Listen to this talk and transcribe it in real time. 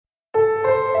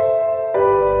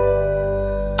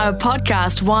A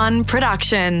Podcast One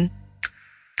production.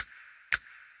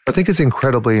 I think it's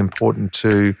incredibly important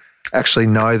to actually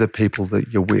know the people that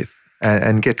you're with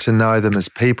and get to know them as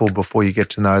people before you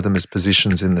get to know them as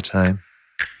positions in the team.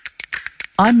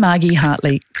 I'm Margie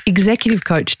Hartley, Executive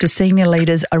Coach to senior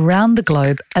leaders around the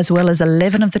globe, as well as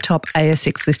 11 of the top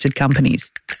ASX-listed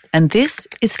companies. And this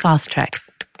is Fast Track.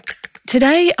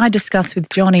 Today, I discuss with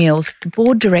John Eales,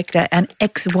 Board Director and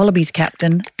ex-Wallabies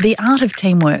captain, the art of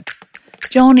teamwork.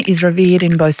 John is revered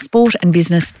in both sport and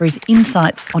business for his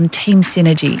insights on team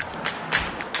synergy.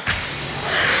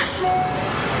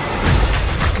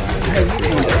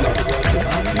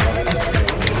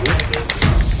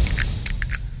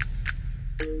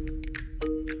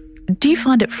 Do you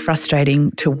find it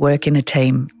frustrating to work in a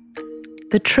team?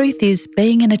 The truth is,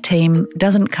 being in a team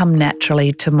doesn't come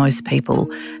naturally to most people,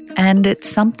 and it's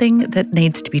something that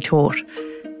needs to be taught.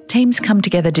 Teams come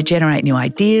together to generate new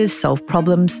ideas, solve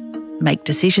problems, make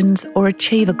decisions, or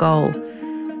achieve a goal.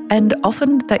 And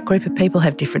often that group of people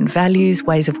have different values,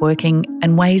 ways of working,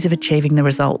 and ways of achieving the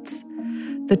results.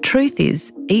 The truth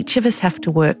is, each of us have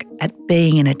to work at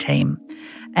being in a team.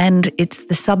 And it's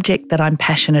the subject that I'm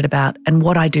passionate about and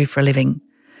what I do for a living.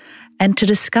 And to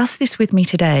discuss this with me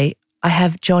today, I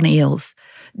have John Eales.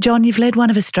 John, you've led one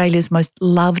of Australia's most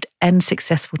loved and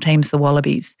successful teams, the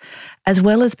Wallabies, as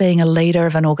well as being a leader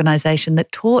of an organisation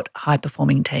that taught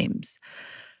high-performing teams.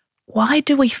 Why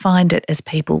do we find it as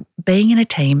people, being in a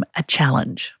team, a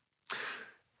challenge?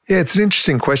 Yeah, it's an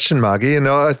interesting question, Margie, and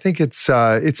I think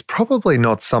it's probably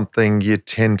not something you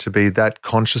tend to be that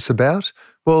conscious about.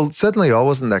 Well, certainly I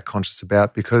wasn't that conscious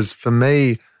about, because for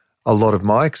me, a lot of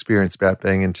my experience about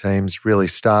being in teams really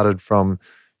started from,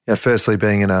 firstly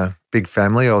being in a big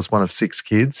family. I was one of 6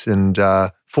 kids and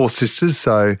 4 sisters,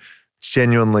 so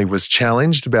genuinely was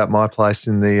challenged about my place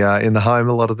in the home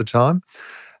a lot of the time.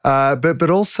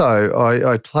 But also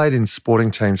I played in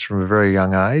sporting teams from a very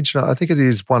young age. And I think it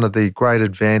is one of the great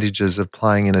advantages of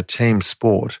playing in a team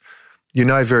sport. You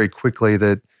know very quickly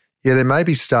that, there may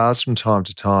be stars from time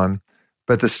to time,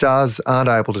 but the stars aren't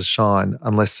able to shine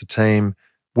unless the team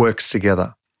works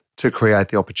together to create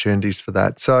the opportunities for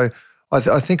that. So I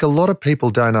think a lot of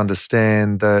people don't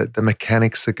understand the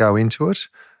mechanics that go into it.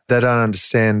 They don't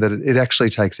understand that it actually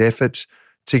takes effort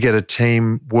to get a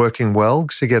team working well,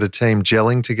 to get a team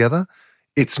gelling together.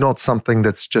 It's not something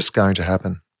that's just going to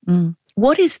happen.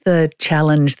 What is the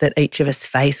challenge that each of us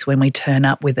face when we turn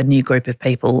up with a new group of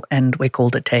people and we're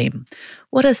called a team?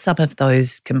 What are some of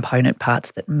those component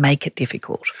parts that make it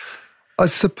difficult? I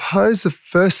suppose the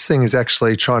first thing is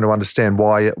actually trying to understand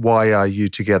why are you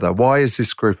together? Why is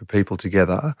this group of people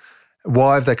together?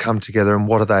 Why have they come together, and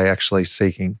what are they actually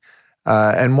seeking?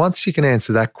 And once you can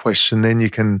answer that question, then you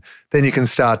can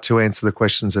start to answer the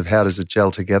questions of how does it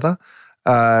gel together.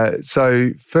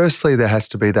 So firstly, there has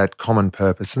to be that common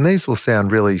purpose, and these will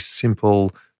sound really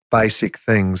simple, basic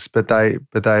things, but they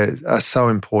are so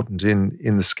important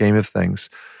in the scheme of things.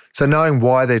 So knowing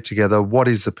why they're together, what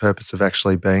is the purpose of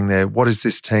actually being there? What is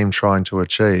this team trying to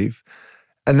achieve?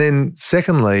 And then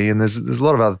secondly, and there's a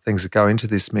lot of other things that go into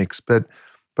this mix, but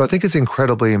I think it's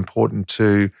incredibly important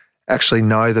to actually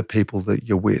know the people that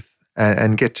you're with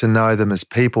and get to know them as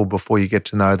people before you get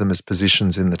to know them as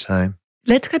positions in the team.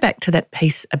 Let's go back to that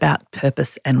piece about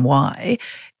purpose and why.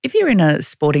 If you're in a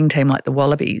sporting team like the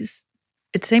Wallabies,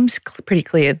 it seems pretty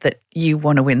clear that you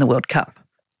want to win the World Cup.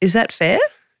 Is that fair?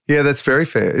 Yeah, that's very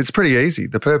fair. It's pretty easy.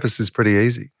 The purpose is pretty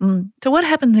easy. So what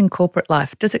happens in corporate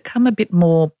life? Does it come a bit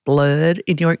more blurred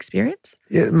in your experience?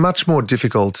 Yeah, much more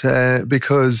difficult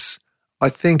because I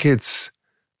think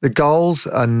the goals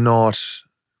are not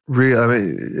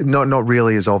not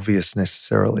really as obvious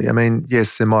necessarily. I mean,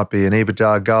 yes, there might be an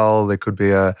EBITDA goal, there could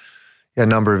be a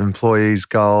number of employees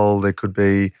goal, there could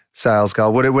be sales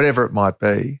goal, whatever it might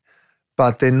be,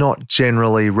 but they're not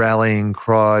generally rallying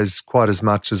cries quite as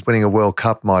much as winning a World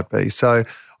Cup might be. So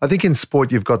I think in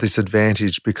sport you've got this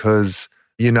advantage because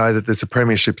you know that there's a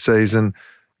premiership season.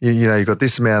 You've got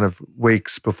this amount of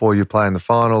weeks before you play in the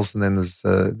finals, and then there's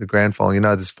the grand final.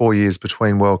 There's 4 years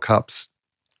between World Cups.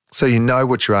 So you know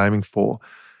what you're aiming for,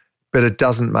 but it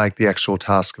doesn't make the actual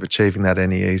task of achieving that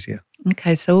any easier.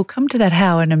 Okay, so we'll come to that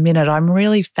how in a minute. I'm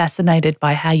really fascinated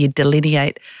by how you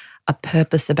delineate a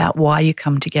purpose about why you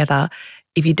come together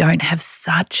if you don't have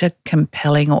such a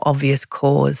compelling or obvious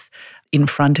cause in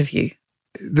front of you.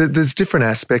 There's different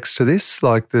aspects to this.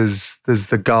 Like there's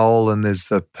the goal and there's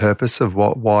the purpose of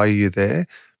why you're there.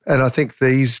 And I think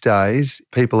these days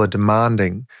people are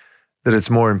demanding that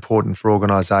it's more important for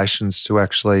organisations to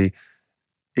actually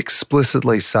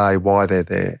explicitly say why they're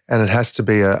there. And it has to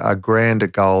be a grander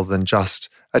goal than just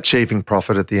achieving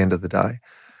profit at the end of the day.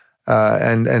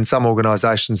 And some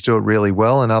organisations do it really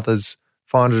well and others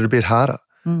find it a bit harder.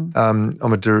 I'm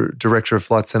a director of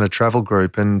Flight Centre Travel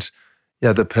Group, and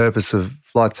the purpose of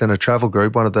Flight Centre Travel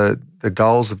Group, one of the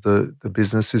goals of the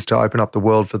business is to open up the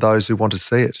world for those who want to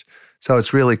see it. So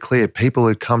it's really clear people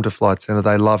who come to Flight Centre,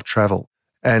 they love travel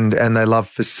and they love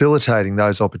facilitating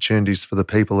those opportunities for the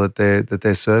people that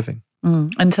they're serving.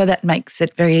 And so that makes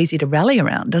it very easy to rally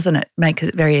around, doesn't it? Makes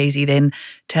it very easy then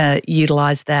to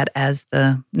utilise that as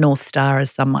the North Star, as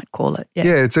some might call it.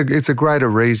 Yeah, it's a greater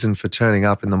reason for turning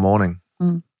up in the morning.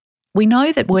 We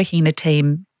know that working in a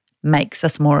team makes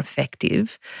us more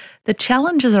effective. The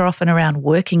challenges are often around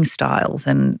working styles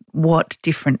and what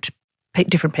different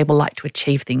people like to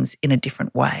achieve things in a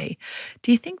different way.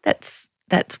 Do you think that's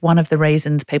one of the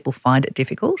reasons people find it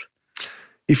difficult?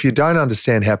 If you don't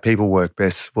understand how people work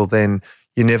best, well, then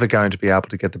you're never going to be able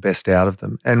to get the best out of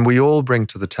them. And we all bring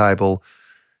to the table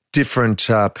different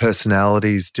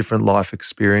personalities, different life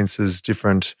experiences,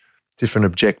 different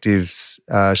objectives,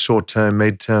 short-term,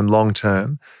 mid-term,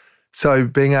 long-term. So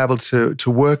being able to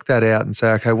work that out and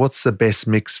say, okay, what's the best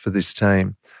mix for this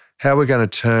team? How are we going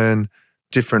to turn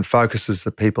different focuses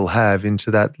that people have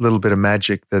into that little bit of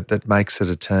magic that makes it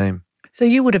a team? So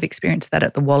you would have experienced that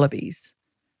at the Wallabies.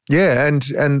 Yeah,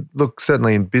 and look,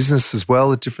 certainly in business as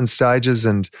well at different stages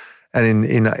and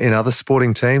in other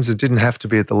sporting teams. It didn't have to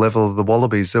be at the level of the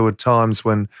Wallabies. There were times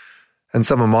when, and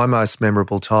some of my most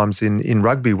memorable times in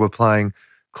rugby were playing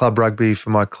club rugby for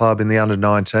my club in the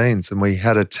under-19s, and we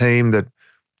had a team that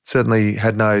certainly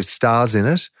had no stars in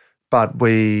it, but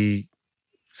we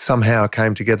somehow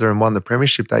came together and won the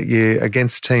premiership that year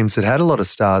against teams that had a lot of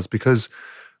stars because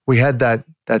we had that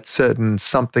certain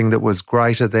something that was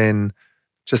greater than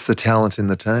just the talent in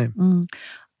the team.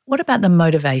 What about the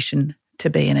motivation to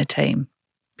be in a team?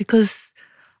 Because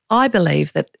I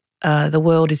believe that the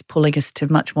world is pulling us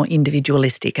to much more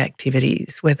individualistic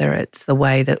activities, whether it's the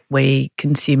way that we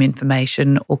consume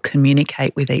information or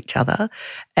communicate with each other.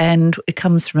 And it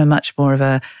comes from it's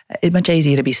much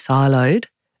easier to be siloed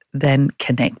than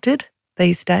connected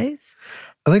these days.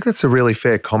 I think that's a really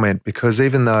fair comment because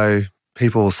even though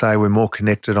people will say we're more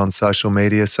connected on social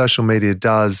media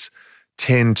does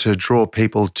tend to draw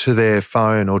people to their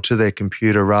phone or to their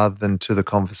computer rather than to the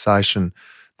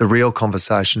real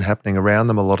conversation happening around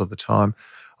them a lot of the time.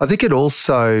 I think it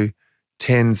also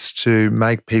tends to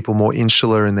make people more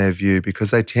insular in their view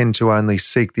because they tend to only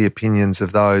seek the opinions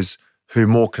of those who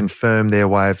more confirm their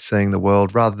way of seeing the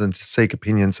world rather than to seek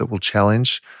opinions that will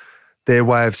challenge their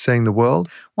way of seeing the world.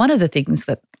 One of the things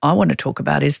that I want to talk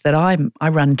about is that I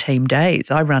run team days.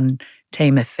 I run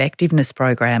team effectiveness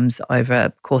programs over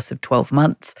a course of 12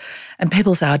 months. And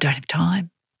people say, I don't have time.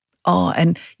 Oh,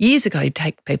 and years ago, you'd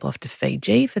take people off to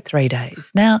Fiji for 3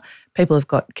 days. Now people have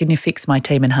got, can you fix my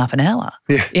team in half an hour?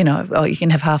 Yeah. You can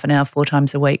have half an hour 4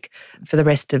 times a week for the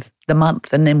rest of the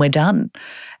month and then we're done.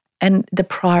 And the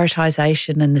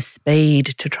prioritisation and the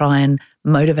speed to try and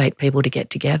motivate people to get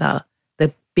together,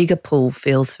 the bigger pull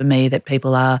feels for me that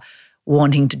people are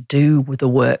wanting to do the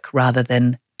work rather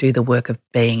than do the work of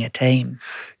being a team.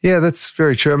 Yeah, that's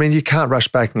very true. I mean, you can't rush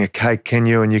baking a cake, can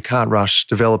you? And you can't rush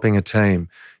developing a team.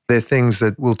 They're things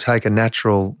that will take a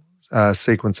natural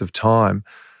sequence of time.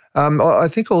 I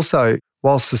think also,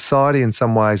 while society in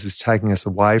some ways is taking us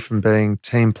away from being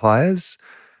team players,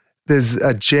 there's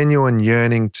a genuine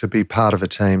yearning to be part of a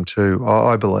team too,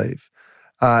 I believe.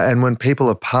 And when people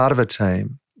are part of a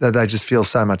team, they just feel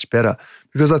so much better.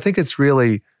 Because I think it's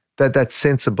really that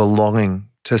sense of belonging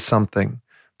to something,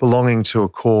 belonging to a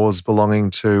cause, belonging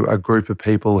to a group of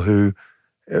people who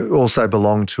also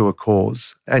belong to a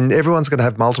cause. And everyone's going to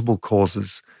have multiple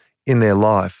causes in their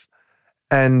life.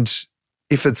 And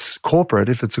if it's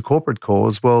a corporate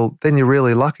cause, well, then you're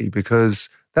really lucky because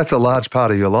that's a large part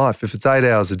of your life. If it's 8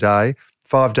 hours a day,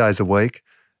 5 days a week,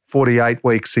 48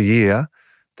 weeks a year,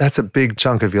 that's a big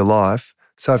chunk of your life.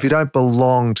 So if you don't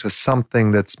belong to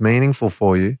something that's meaningful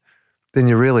for you, then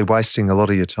you're really wasting a lot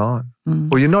of your time.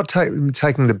 Or you're not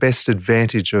taking the best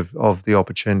advantage of the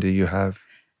opportunity you have.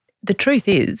 The truth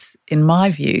is, in my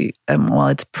view, while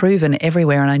it's proven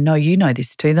everywhere, and I know you know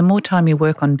this too, the more time you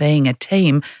work on being a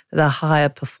team, the higher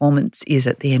performance is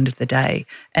at the end of the day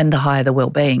and the higher the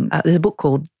well-being. There's a book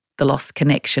called The Lost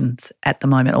Connections at the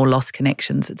moment, or Lost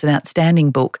Connections. It's an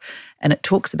outstanding book and it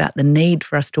talks about the need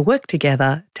for us to work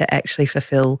together to actually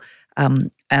fulfill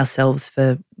ourselves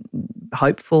for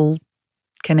hopeful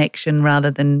connection rather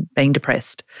than being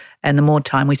depressed. And the more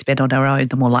time we spend on our own,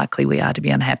 the more likely we are to be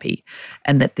unhappy.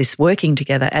 And that this working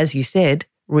together, as you said,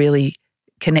 really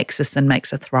connects us and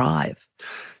makes us thrive.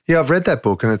 Yeah, I've read that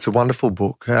book and it's a wonderful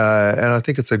book. And I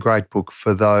think it's a great book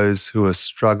for those who are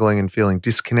struggling and feeling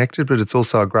disconnected, but it's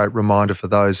also a great reminder for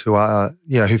those who are,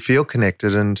 who feel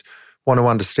connected and want to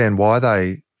understand why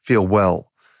they feel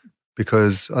well.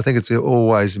 Because I think it's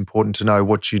always important to know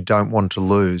what you don't want to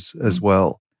lose as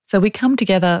well. So we come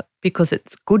together because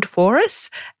it's good for us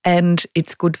and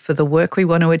it's good for the work we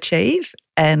want to achieve.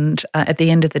 And at the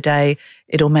end of the day,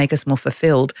 it'll make us more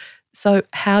fulfilled. So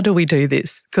how do we do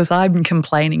this? Because I'm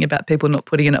complaining about people not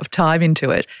putting enough time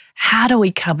into it. How do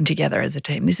we come together as a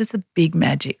team? This is the big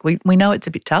magic. We know it's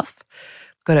a bit tough.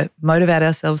 We've got to motivate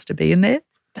ourselves to be in there.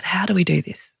 But how do we do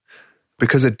this?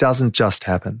 Because it doesn't just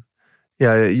happen.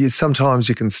 Sometimes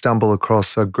you can stumble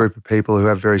across a group of people who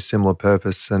have very similar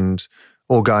purpose and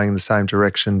all going in the same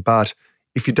direction. But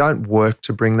if you don't work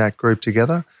to bring that group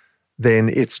together, then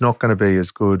it's not going to be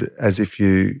as good as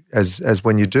as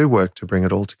when you do work to bring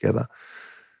it all together.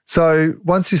 So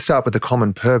once you start with a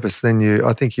common purpose, then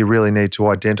I think you really need to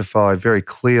identify very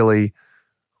clearly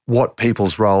what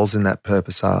people's roles in that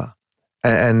purpose are,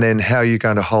 and then how you're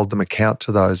going to hold them account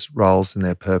to those roles in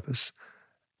their purpose.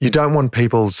 You don't want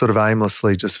people sort of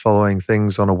aimlessly just following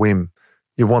things on a whim.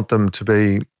 You want them to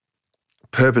be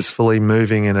purposefully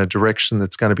moving in a direction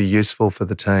that's going to be useful for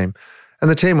the team. And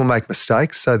the team will make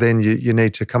mistakes, so then you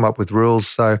need to come up with rules.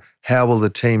 So how will the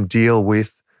team deal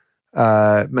with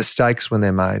mistakes when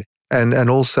they're made? And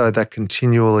also that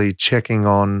continually checking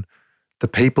on the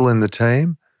people in the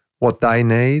team, what they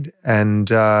need, and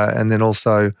then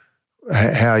also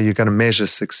how you're going to measure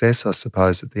success, I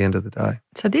suppose, at the end of the day.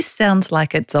 So this sounds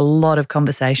like it's a lot of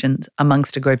conversations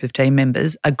amongst a group of team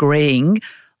members agreeing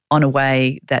on a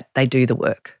way that they do the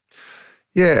work.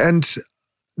 Yeah, and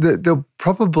there'll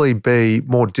probably be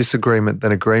more disagreement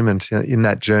than agreement in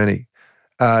that journey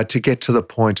to get to the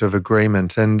point of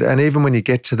agreement. And even when you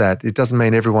get to that, it doesn't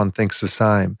mean everyone thinks the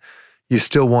same. You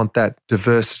still want that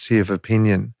diversity of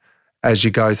opinion as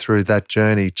you go through that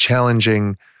journey,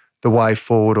 challenging the way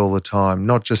forward all the time,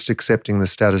 not just accepting the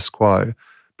status quo,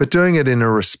 but doing it in a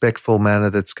respectful manner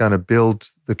that's going to build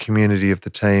the community of the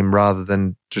team rather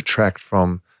than detract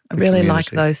from the community. Like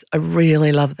those. I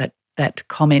really love that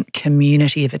comment,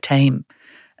 community of a team.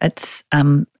 It's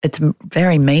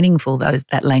very meaningful,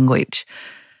 that language.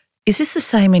 Is this the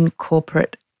same in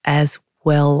corporate as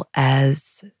well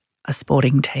as a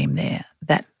sporting team there,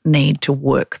 that need to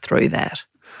work through that?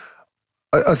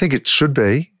 I think it should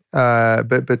be,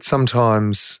 but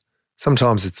sometimes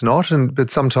it's not,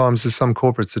 but sometimes there's some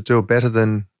corporates that do it better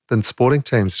than sporting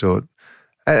teams do it.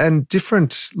 And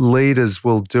different leaders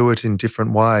will do it in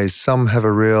different ways. Some have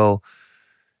a real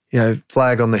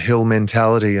flag on the hill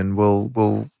mentality and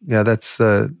will that's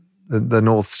the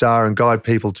North Star and guide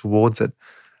people towards it.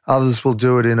 Others will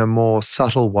do it in a more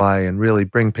subtle way and really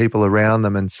bring people around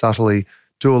them and subtly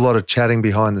do a lot of chatting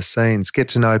behind the scenes, get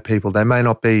to know people. They may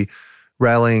not be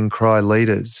rallying cry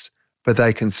leaders, but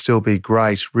they can still be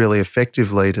great, really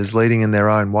effective leaders leading in their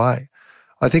own way.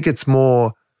 I think it's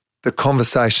more the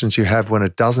conversations you have when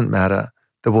it doesn't matter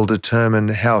that will determine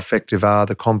how effective are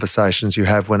the conversations you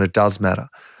have when it does matter.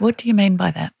 What do you mean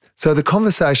by that? So the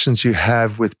conversations you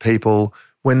have with people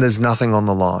when there's nothing on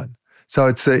the line. So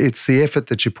it's the effort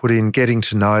that you put in getting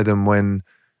to know them when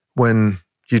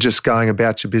you're just going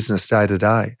about your business day to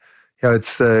day.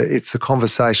 It's the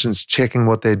conversations, checking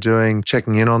what they're doing,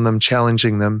 checking in on them,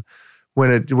 challenging them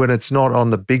when it's not on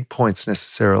the big points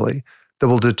necessarily that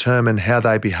will determine how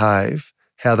they behave,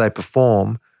 how they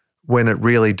perform when it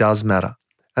really does matter.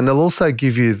 And they'll also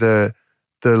give you the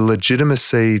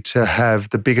legitimacy to have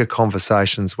the bigger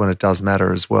conversations when it does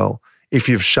matter as well. If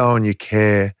you've shown you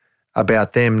care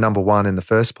about them, number one, in the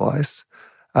first place,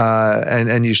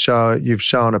 and you've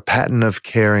shown a pattern of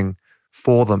caring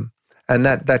for them. And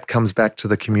that comes back to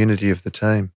the community of the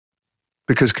team,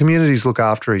 because communities look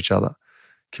after each other.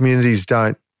 Communities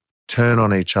don't turn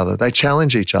on each other. They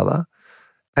challenge each other,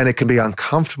 and it can be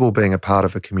uncomfortable being a part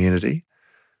of a community,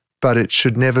 but it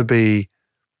should never be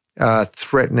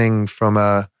threatening from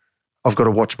a I've got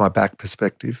to watch my back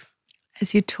perspective.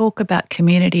 As you talk about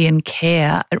community and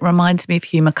care, it reminds me of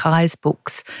Hugh Mackay's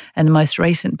books and the most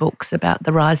recent books about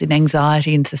the rise in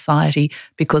anxiety in society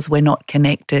because we're not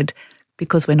connected,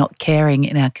 because we're not caring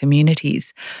in our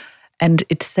communities. And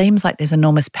it seems like there's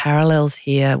enormous parallels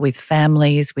here with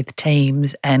families, with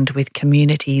teams, and with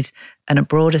communities and a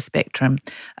broader spectrum,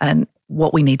 and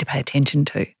what we need to pay attention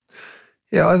to.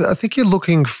 Yeah, I think you're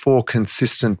looking for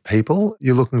consistent people.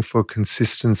 You're looking for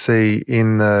consistency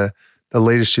in the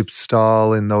leadership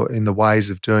style, in the ways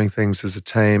of doing things as a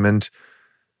team. And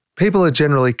people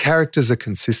are characters are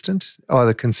consistent,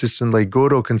 either consistently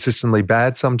good or consistently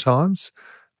bad sometimes.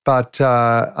 but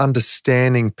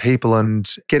understanding people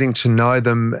and getting to know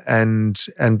them and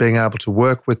being able to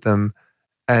work with them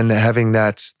and having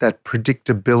that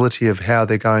predictability of how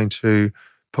they're going to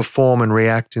perform and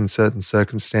react in certain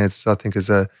circumstances, I think is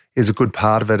a good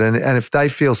part of it. And if they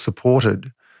feel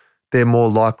supported, they're more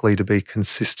likely to be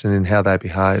consistent in how they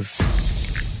behave.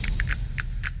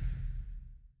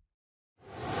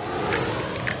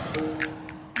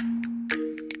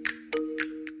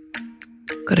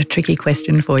 Got a tricky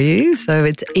question for you. So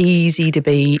it's easy to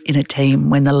be in a team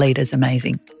when the leader's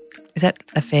amazing. Is that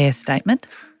a fair statement?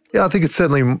 Yeah, I think it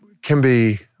certainly can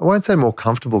be, I won't say more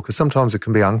comfortable, because sometimes it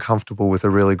can be uncomfortable with a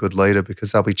really good leader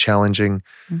because they'll be challenging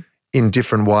in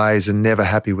different ways and never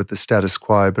happy with the status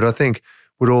quo. But I think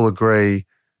we'd all agree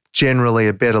generally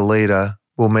a better leader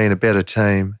will mean a better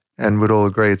team, and we'd all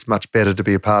agree it's much better to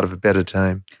be a part of a better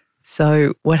team.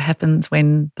 So what happens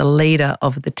when the leader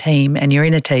of the team, and you're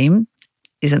in a team,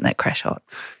 isn't that crash hot?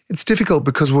 It's difficult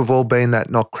because we've all been that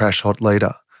not crash hot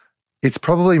leader. It's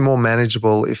probably more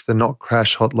manageable if the not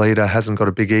crash hot leader hasn't got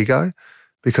a big ego,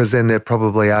 because then they're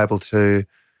probably able to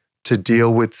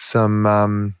deal with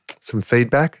some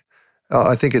feedback.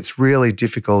 I think it's really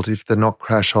difficult if the not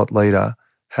crash hot leader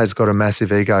has got a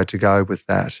massive ego to go with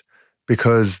that,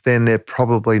 because then they're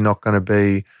probably not going to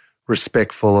be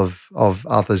respectful of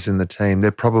others in the team.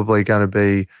 They're probably going to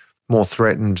be more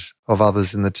threatened of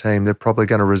others in the team. They're probably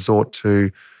going to resort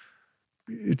to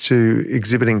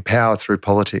exhibiting power through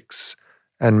politics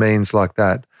and means like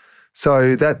that.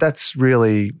 So that's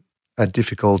really a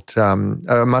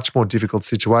much more difficult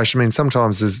situation. I mean,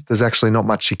 sometimes there's actually not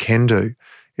much you can do.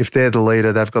 If they're the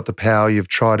leader, they've got the power, you've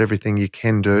tried everything you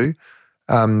can do,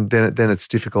 then it's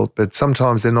difficult. But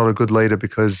sometimes they're not a good leader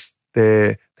because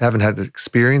they haven't had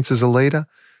experience as a leader.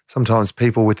 Sometimes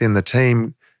people within the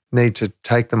team need to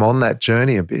take them on that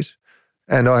journey a bit.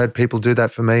 And I had people do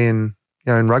that for me in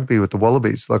rugby with the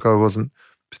Wallabies. Like, I wasn't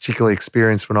particularly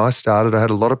experienced when I started. I had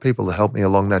a lot of people to help me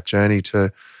along that journey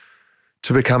to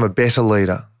become a better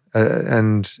leader.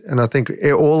 And I think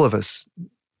all of us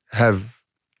have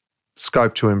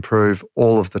scope to improve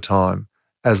all of the time,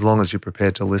 as long as you're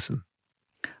prepared to listen.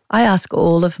 I ask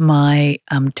all of my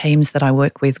teams that I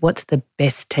work with, what's the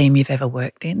best team you've ever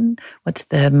worked in? What's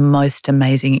the most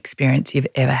amazing experience you've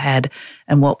ever had?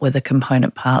 And what were the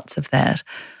component parts of that?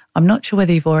 I'm not sure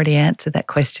whether you've already answered that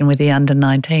question with the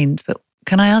under-19s, but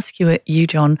can I ask you,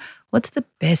 John, what's the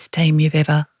best team you've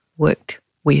ever worked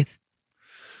with?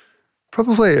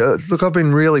 Probably, look, I've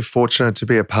been really fortunate to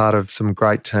be a part of some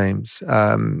great teams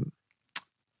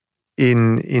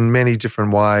in many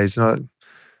different ways. And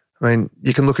I mean,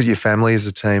 you can look at your family as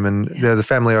a team, and the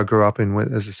family I grew up in,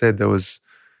 as I said, there was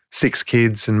 6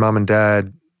 kids and mum and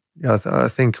dad. I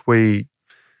think we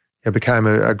became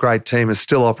a great team, is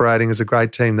still operating as a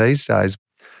great team these days.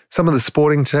 Some of the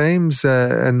sporting teams,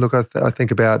 and look, I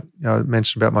think about, I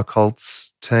mentioned about my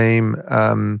Colts team,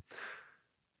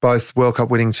 both World Cup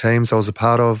winning teams I was a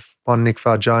part of. One, Nick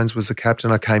Farr-Jones was the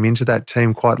captain. I came into that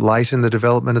team quite late in the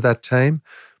development of that team,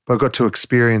 but I got to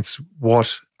experience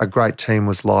what a great team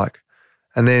was like.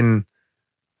 And then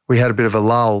we had a bit of a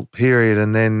lull period,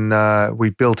 and then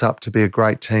we built up to be a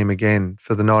great team again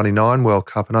for the 99 World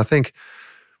Cup. And I think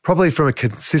probably from a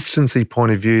consistency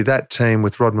point of view, that team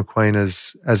with Rod McQueen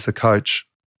as the coach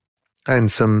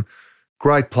and some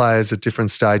great players at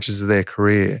different stages of their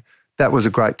career, that was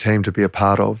a great team to be a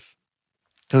part of.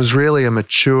 It was really a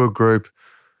mature group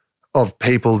of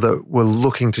people that were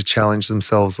looking to challenge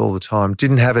themselves all the time.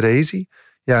 Didn't have it easy.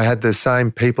 I had the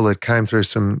same people that came through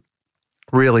some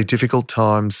really difficult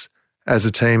times as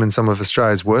a team, and some of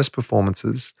Australia's worst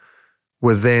performances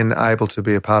were then able to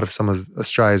be a part of some of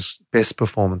Australia's best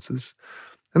performances.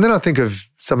 And then I think of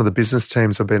some of the business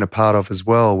teams I've been a part of as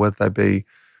well, whether they be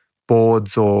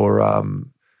boards or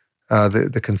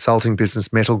the consulting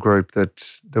business Metal Group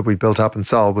that we built up and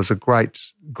sold was a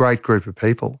great group of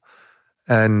people.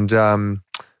 And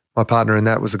my partner in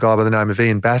that was a guy by the name of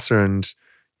Ian Basser, and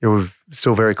we're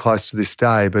still very close to this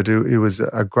day, but it was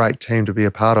a great team to be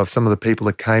a part of. Some of the people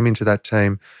that came into that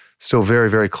team, still very,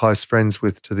 very close friends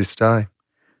with to this day.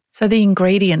 So the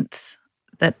ingredients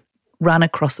that run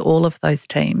across all of those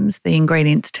teams, the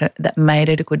ingredients that made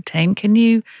it a good team, can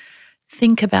you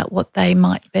think about what they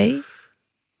might be?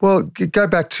 Well, go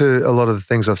back to a lot of the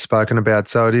things I've spoken about.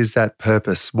 So it is that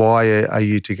purpose. Why are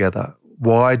you together?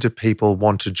 Why do people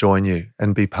want to join you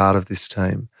and be part of this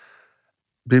team?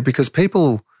 Because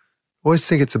people always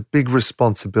think it's a big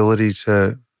responsibility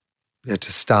to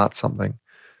start something,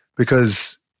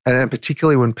 because, and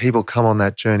particularly when people come on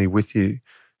that journey with you,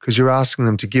 because you're asking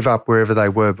them to give up wherever they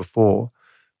were before,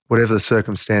 whatever the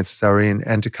circumstances they're in,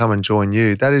 and to come and join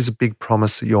you, that is a big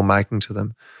promise that you're making to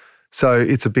them. So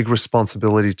it's a big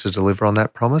responsibility to deliver on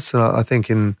that promise. And I think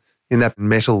in that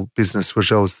metal business,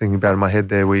 which I was thinking about in my head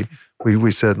there, we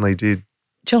certainly did.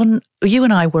 John, you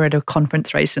and I were at a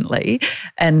conference recently,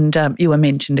 and you were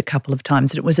mentioned a couple of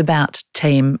times, and it was about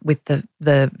team with the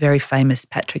very famous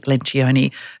Patrick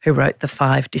Lencioni, who wrote The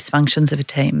 5 Dysfunctions of a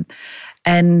Team.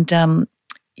 And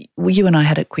you and I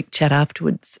had a quick chat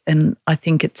afterwards, and I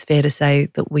think it's fair to say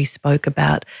that we spoke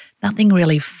about nothing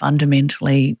really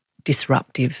fundamentally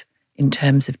disruptive in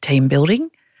terms of team building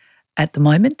at the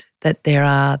moment, that there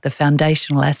are the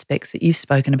foundational aspects that you've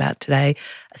spoken about today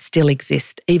still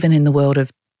exist, even in the world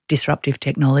of disruptive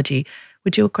technology.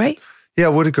 Would you agree? Yeah, I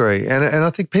would agree. And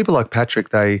I think people like Patrick,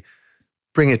 they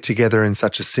bring it together in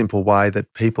such a simple way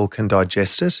that people can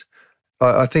digest it.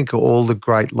 I think all the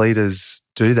great leaders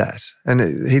do that.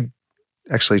 And he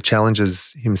actually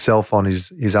challenges himself on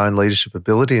his own leadership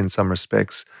ability in some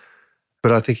respects.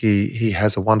 But I think he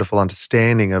has a wonderful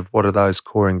understanding of what are those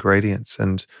core ingredients.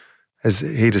 And as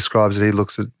he describes it, he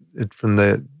looks at it from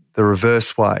the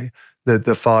reverse way,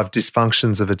 the 5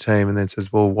 dysfunctions of a team, and then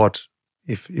says, well, what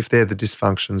if they're the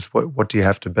dysfunctions, what do you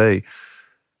have to be?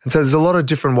 And so there's a lot of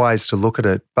different ways to look at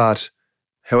it, but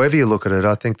however you look at it,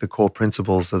 I think the core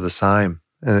principles are the same.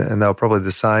 And they were probably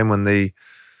the same when the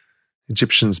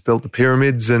Egyptians built the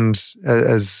pyramids and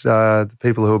as the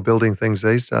people who are building things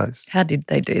these days. How did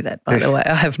they do that, by the way?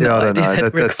 I have no idea.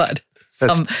 That required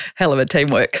some hell of a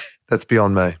teamwork. That's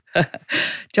beyond me.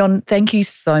 John, thank you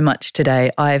so much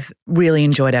today. I've really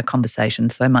enjoyed our conversation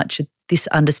so much. This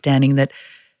understanding that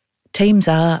teams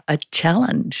are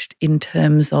challenged in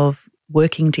terms of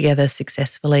working together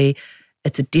successfully.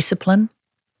 It's a discipline.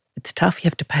 It's tough. You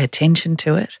have to pay attention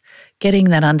to it.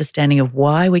 Getting that understanding of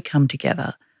why we come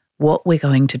together, what we're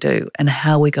going to do and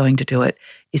how we're going to do it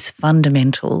is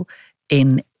fundamental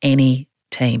in any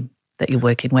team that you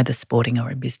work in, whether sporting or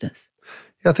in business.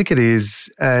 Yeah, I think it is.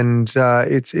 And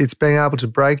it's being able to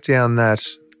break down that,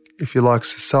 if you like,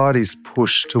 society's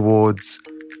push towards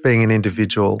being an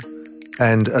individual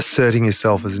and asserting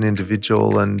yourself as an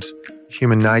individual, and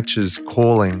human nature's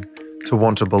calling to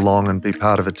want to belong and be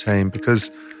part of a team.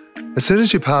 Because as soon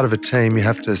as you're part of a team, you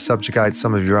have to subjugate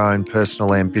some of your own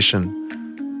personal ambition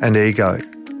and ego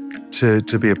to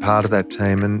be a part of that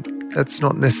team. And that's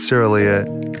not necessarily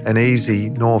an easy,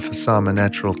 nor for some a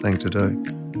natural thing to do.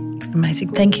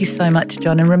 Amazing. Thank you so much,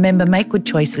 John. And remember, make good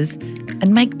choices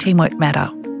and make teamwork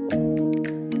matter.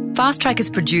 Fast Track is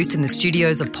produced in the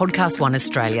studios of Podcast One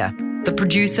Australia. The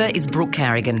producer is Brooke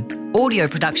Carrigan. Audio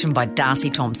production by Darcy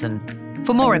Thompson.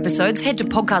 For more episodes, head to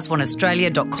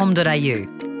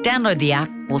podcastoneaustralia.com.au. Download the app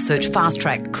or search Fast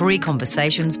Track Career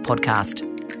Conversations Podcast.